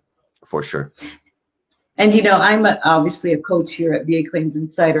part, for sure. And, I'm obviously a coach here at VA Claims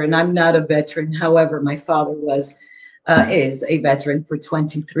Insider, and I'm not a veteran. However, my father is a veteran for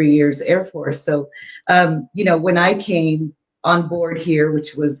 23 years, Air Force. So, when I came on board here,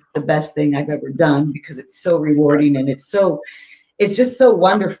 which was the best thing I've ever done, because it's so rewarding and it's just so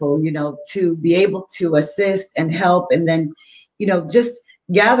wonderful, to be able to assist and help, and then, just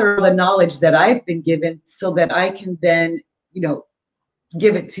gather the knowledge that I've been given so that I can then,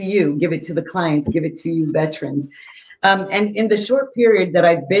 give it to you, give it to the clients, give it to you veterans. And in the short period that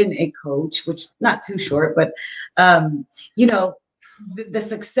I've been a coach, which not too short, but, the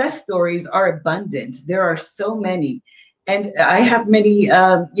success stories are abundant. There are so many. And I have many,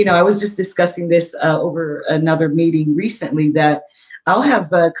 I was just discussing this over another meeting recently, that I'll have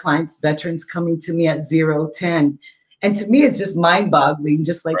clients, veterans coming to me at 0, 10. And to me, it's just mind boggling,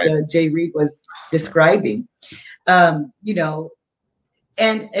 just like Jay Reed was describing,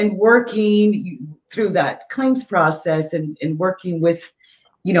 and working through that claims process and working with,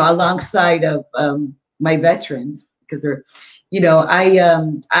 alongside of my veterans, because they're,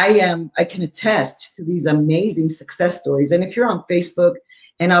 I can attest to these amazing success stories. And if you're on Facebook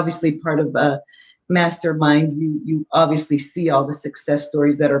and obviously part of Mastermind, you obviously see all the success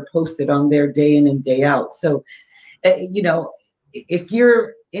stories that are posted on there day in and day out. So, if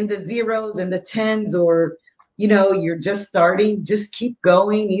you're in the 0s and the 10s, or you're just starting, just keep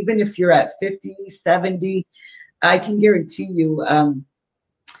going. Even if you're at 50, 70, I can guarantee you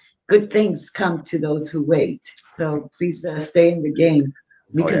good things come to those who wait. So please stay in the game,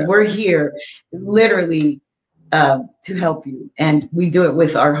 because we're here literally to help you. And we do it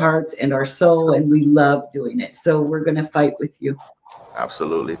with our heart and our soul, and we love doing it. So we're going to fight with you.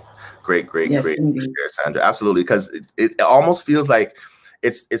 Absolutely. Great, Yes, great, indeed. Sandra. Absolutely. Because it almost feels like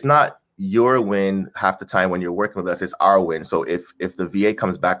it's not your win half the time when you're working with us, it's our win. So if the VA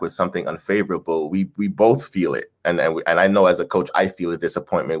comes back with something unfavorable, we both feel it. And I know as a coach, I feel a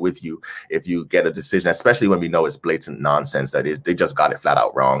disappointment with you if you get a decision, especially when we know it's blatant nonsense, that is, they just got it flat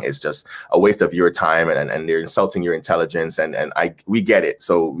out wrong. It's just a waste of your time, and they're insulting your intelligence. And we get it.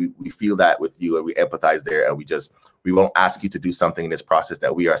 So we feel that with you, and we empathize there, and we won't ask you to do something in this process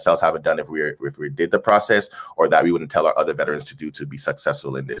that we ourselves haven't done if we did the process, or that we wouldn't tell our other veterans to do to be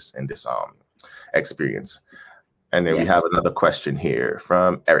successful in this experience. And then we have another question here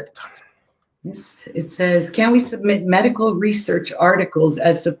from Eric. Yes, it says, can we submit medical research articles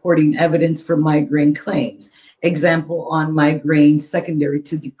as supporting evidence for migraine claims? Example, on migraine secondary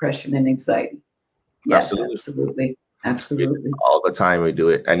to depression and anxiety. Yes, absolutely. All the time we do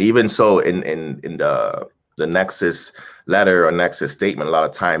it. And even so, in the Nexus letter or Nexus statement, a lot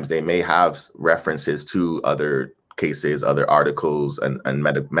of times they may have references to other cases, other articles, and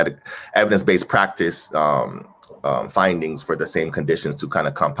evidence-based practice findings for the same conditions to kind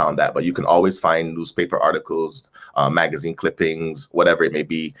of compound that. But you can always find newspaper articles, magazine clippings, whatever it may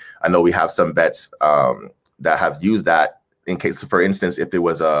be. I know we have some vets that have used that in case, for instance, if there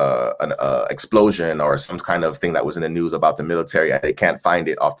was an explosion or some kind of thing that was in the news about the military and they can't find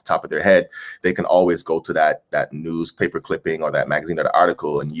it off the top of their head, they can always go to that newspaper clipping or that magazine or the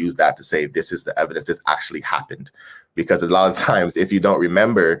article and use that to say, this is the evidence, this actually happened. Because a lot of times, if you don't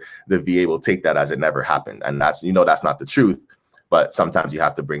remember, the VA will take that as it never happened. And that's not the truth, but sometimes you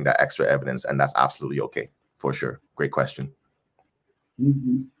have to bring that extra evidence, and that's absolutely okay, for sure. Great question.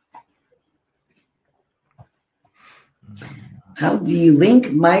 Mm-hmm. How do you link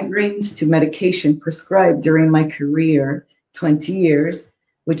migraines to medication prescribed during my career, 20 years,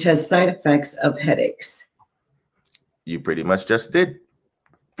 which has side effects of headaches? You pretty much just did.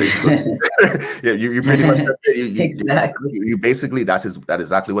 Facebook. Yeah, you pretty much exactly. You basically that is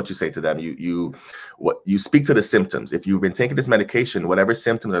exactly what you say to them. You speak to the symptoms. If you've been taking this medication, whatever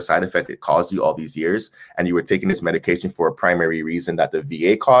symptoms or side effect it caused you all these years, and you were taking this medication for a primary reason that the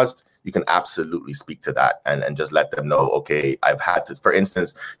VA caused, you can absolutely speak to that and just let them know, okay, I've had to, for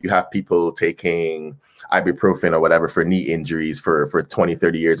instance, you have people taking ibuprofen or whatever for knee injuries for 20,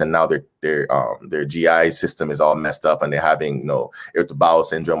 30 years, and now their GI system is all messed up and they're having, you know, irritable bowel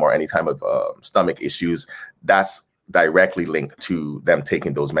syndrome or any type of stomach issues. That's directly linked to them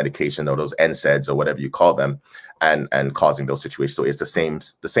taking those medications or those NSAIDs or whatever you call them and causing those situations. So it's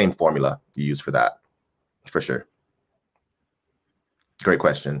the same formula you use for that, for sure. Great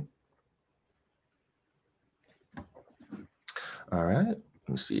question. All right, let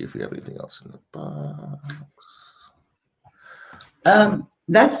me see if we have anything else in the box.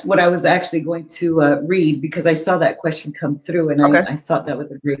 That's what I was actually going to read, because I saw that question come through, and I thought that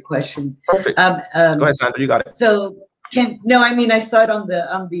was a great question. Perfect. Go ahead, Sandra, you got it. So I saw it on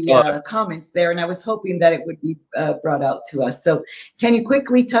the comments there, and I was hoping that it would be brought out to us. So can you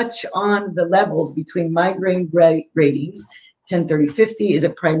quickly touch on the levels between migraine ratings, 10, 30, 50? Is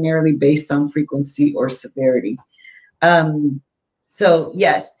it primarily based on frequency or severity? So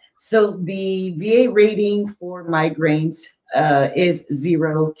yes, so the VA rating for migraines is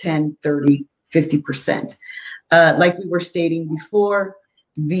 0, 10, 30, 50%. Like we were stating before,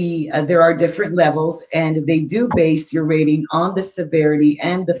 there are different levels, and they do base your rating on the severity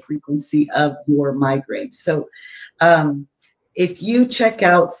and the frequency of your migraine. So if you check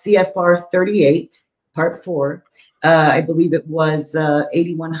out CFR 38, Part 4, I believe it was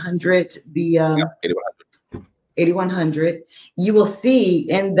 8100, 8100, you will see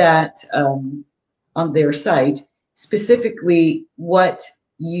in that on their site specifically what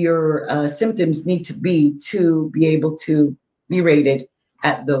your symptoms need to be able to be rated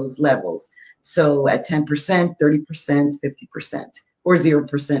at those levels. So at 10%, 30%, 50%, or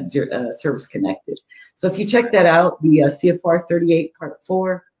 0% service connected. So if you check that out, the CFR 38 Part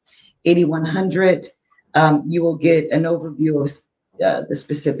 4, 8100, you will get an overview of the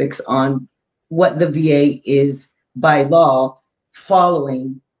specifics on what the VA is by law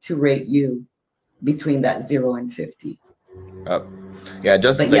following to rate you between that 0 and 50. Yeah,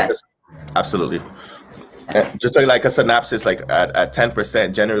 just like yes. Absolutely. Just like a synopsis, like at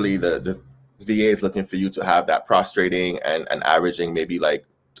 10%, generally the VA is looking for you to have that prostrating and averaging maybe like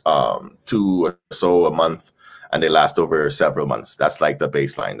 2 or so a month, and they last over several months. That's like the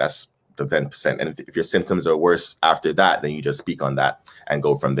baseline. That's the 10%. And if your symptoms are worse after that, then you just speak on that and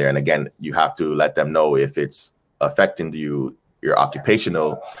go from there. And again, you have to let them know if it's affecting your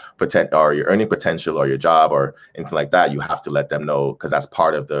occupational potential or your earning potential or your job or anything like that. You have to let them know, because that's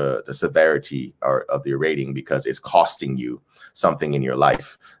part of the severity of the rating, because it's costing you something in your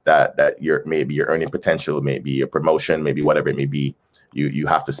life that maybe your earning potential, maybe a promotion, maybe whatever it may be. You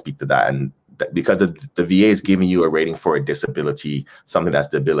have to speak to that. And because the VA is giving you a rating for a disability, something that's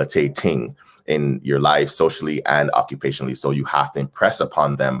debilitating in your life socially and occupationally. So you have to impress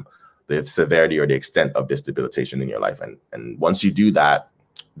upon them the severity or the extent of this debilitation in your life. And once you do that,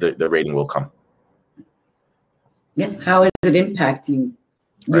 the rating will come. Yeah. How is it impacting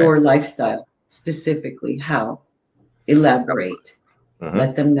your lifestyle specifically? How? Elaborate. Mm-hmm.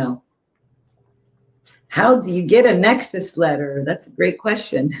 Let them know. How do you get a Nexus letter? That's a great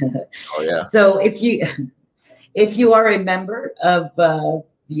question. Oh, yeah. So if you are a member of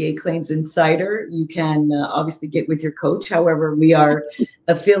VA Claims Insider, you can obviously get with your coach. However, we are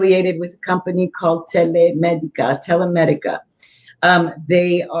affiliated with a company called Telemedica.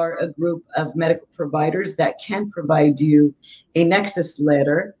 They are a group of medical providers that can provide you a Nexus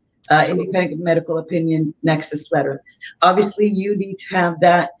letter, independent medical opinion Nexus letter. Obviously, you need to have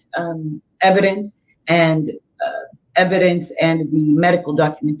that evidence and the medical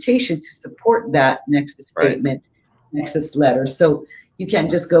documentation to support that Nexus statement, Nexus letter. So you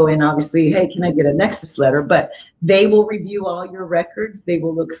can't just go in, obviously, hey, can I get a Nexus letter? But they will review all your records. They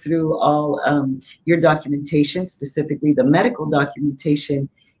will look through all your documentation, specifically the medical documentation.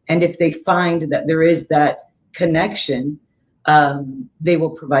 And if they find that there is that connection, they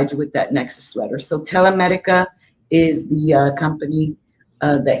will provide you with that Nexus letter. So Telemedica is the company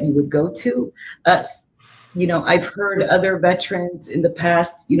that you would go to. I've heard other veterans in the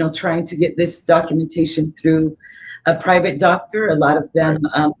past, trying to get this documentation through a private doctor. A lot of them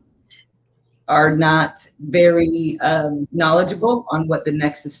are not very knowledgeable on what the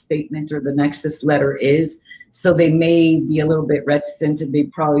Nexus statement or the Nexus letter is. So they may be a little bit reticent, and they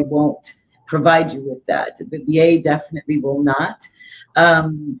probably won't provide you with that. The VA definitely will not.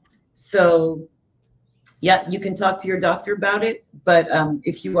 So yeah, you can talk to your doctor about it, but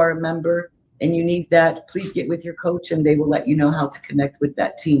if you are a member and you need that, please get with your coach and they will let you know how to connect with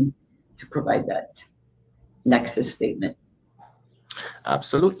that team to provide that nexus statement.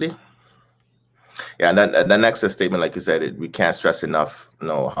 Absolutely. Yeah, and then the nexus statement, like you said, we can't stress enough,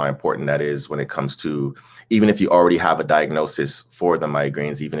 how important that is when it comes to, even if you already have a diagnosis for the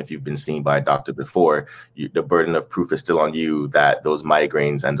migraines, even if you've been seen by a doctor before, the burden of proof is still on you that those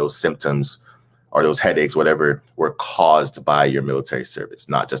migraines and those symptoms or those headaches, whatever, were caused by your military service,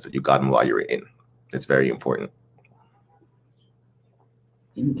 not just that you got them while you were in. It's very important.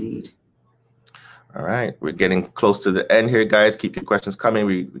 Indeed. All right, we're getting close to the end here, guys. Keep your questions coming.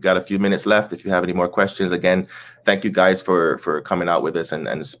 We got a few minutes left. If you have any more questions, again, thank you guys for coming out with us. And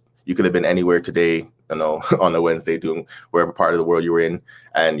you could have been anywhere today, on a Wednesday, doing wherever part of the world you were in,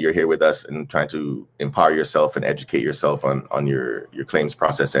 and you're here with us and trying to empower yourself and educate yourself on your claims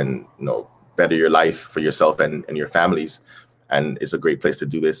process and better your life for yourself and your families. And it's a great place to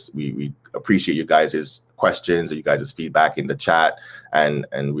do this. We appreciate you guys' questions or you guys' feedback in the chat, and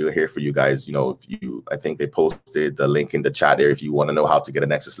we're here for you guys. I think they posted the link in the chat there. If you want to know how to get a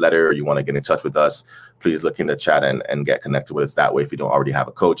Nexus letter or you want to get in touch with us, please look in the chat and get connected with us that way. If you don't already have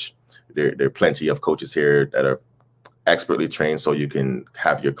a coach, there are plenty of coaches here that are expertly trained so you can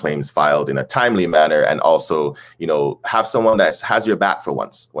have your claims filed in a timely manner, and also have someone that has your back for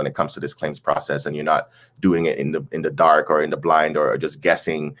once when it comes to this claims process, and you're not doing it in the dark or in the blind or just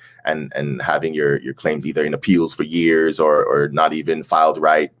guessing and having your claims either in appeals for years or not even filed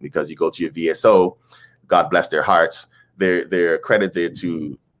right, because you go to your VSO, God bless their hearts, they're accredited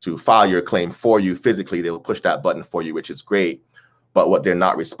to file your claim for you physically. They'll push that button for you, which is great, but what they're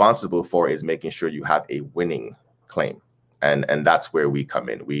not responsible for is making sure you have a winning claim. And that's where we come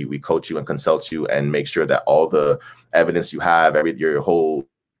in. We coach you and consult you and make sure that all the evidence you have, your whole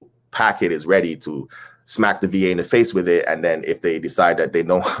packet is ready to smack the VA in the face with it. And then if they decide that they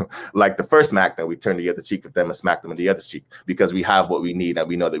don't like the first smack, then we turn the other cheek with them and smack them in the other cheek, because we have what we need and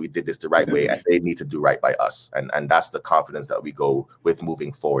we know that we did this the right way, and they need to do right by us. And that's the confidence that we go with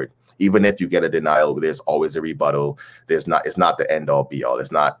moving forward. Even if you get a denial, there's always a rebuttal. It's not the end all be all.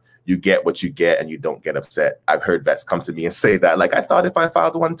 It's not you get what you get and you don't get upset. I've heard vets come to me and say that, like, I thought if I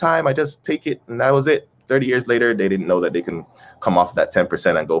filed one time, I just take it and that was it. 30 years later, they didn't know that they can come off that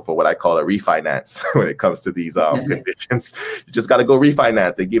 10% and go for what I call a refinance when it comes to these conditions. You just got to go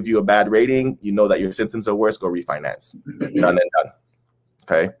refinance. They give you a bad rating. You know that your symptoms are worse, go refinance. Done and done.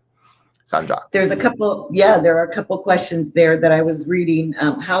 Okay. Sandra. There are a couple questions there that I was reading,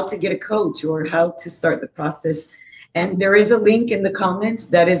 how to get a coach or how to start the process. And there is a link in the comments.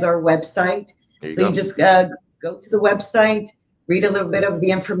 That is our website. So you just go to the website, read a little bit of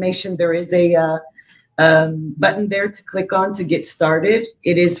the information. There is a button there to click on to get started.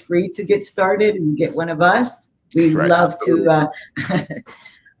 It is free to get started and get one of us. We love to,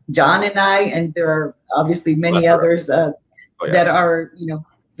 John and I, and there are obviously many others that are,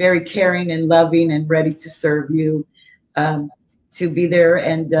 very caring and loving and ready to serve you, to be there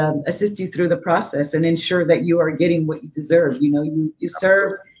and assist you through the process and ensure that you are getting what you deserve. You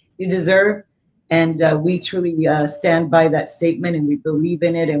serve, you deserve, and we truly stand by that statement, and we believe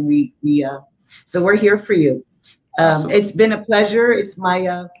in it, and so we're here for you. It's been a pleasure. It's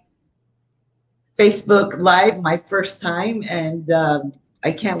my Facebook Live, my first time, and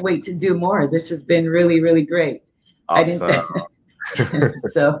I can't wait to do more. This has been really, really great. Awesome.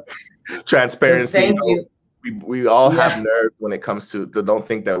 So transparency. Thank you. We all have nerves when it comes to don't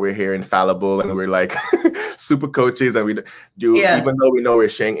think that we're here infallible and we're like super coaches, and we do, even though we know we're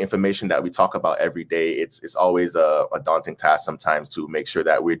sharing information that we talk about every day, it's always a daunting task sometimes to make sure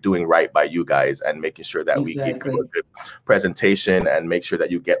that we're doing right by you guys and making sure that we give you a good presentation and make sure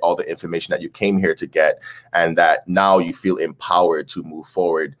that you get all the information that you came here to get, and that now you feel empowered to move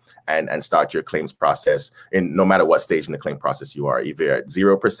forward and start your claims process in no matter what stage in the claim process you are, either at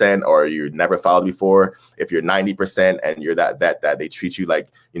 0% or you never filed before. If you're 90% and you're that vet that they treat you like,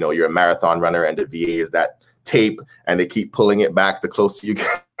 you're a marathon runner and the VA is that tape and they keep pulling it back the closer you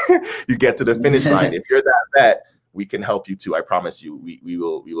get to the finish line. If you're that vet, we can help you too. I promise you, we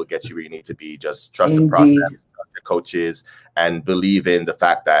will get you where you need to be. Just trust the process, trust your coaches, and believe in the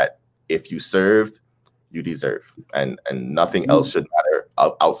fact that if you served, you deserve, and nothing else should matter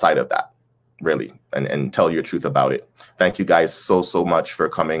outside of that, really, and tell your truth about it. Thank you guys so much for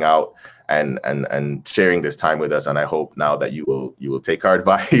coming out and sharing this time with us, and I hope now that you will take our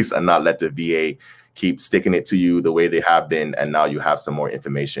advice and not let the VA keep sticking it to you the way they have been, and now you have some more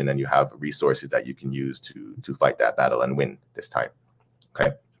information and you have resources that you can use to fight that battle and win this time.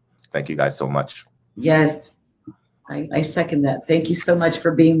 Okay, thank you guys so much. Yes, I second that. Thank you so much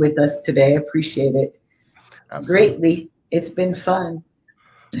for being with us today. I appreciate it. Absolutely. Greatly. It's been fun.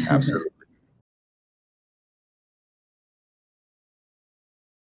 Absolutely.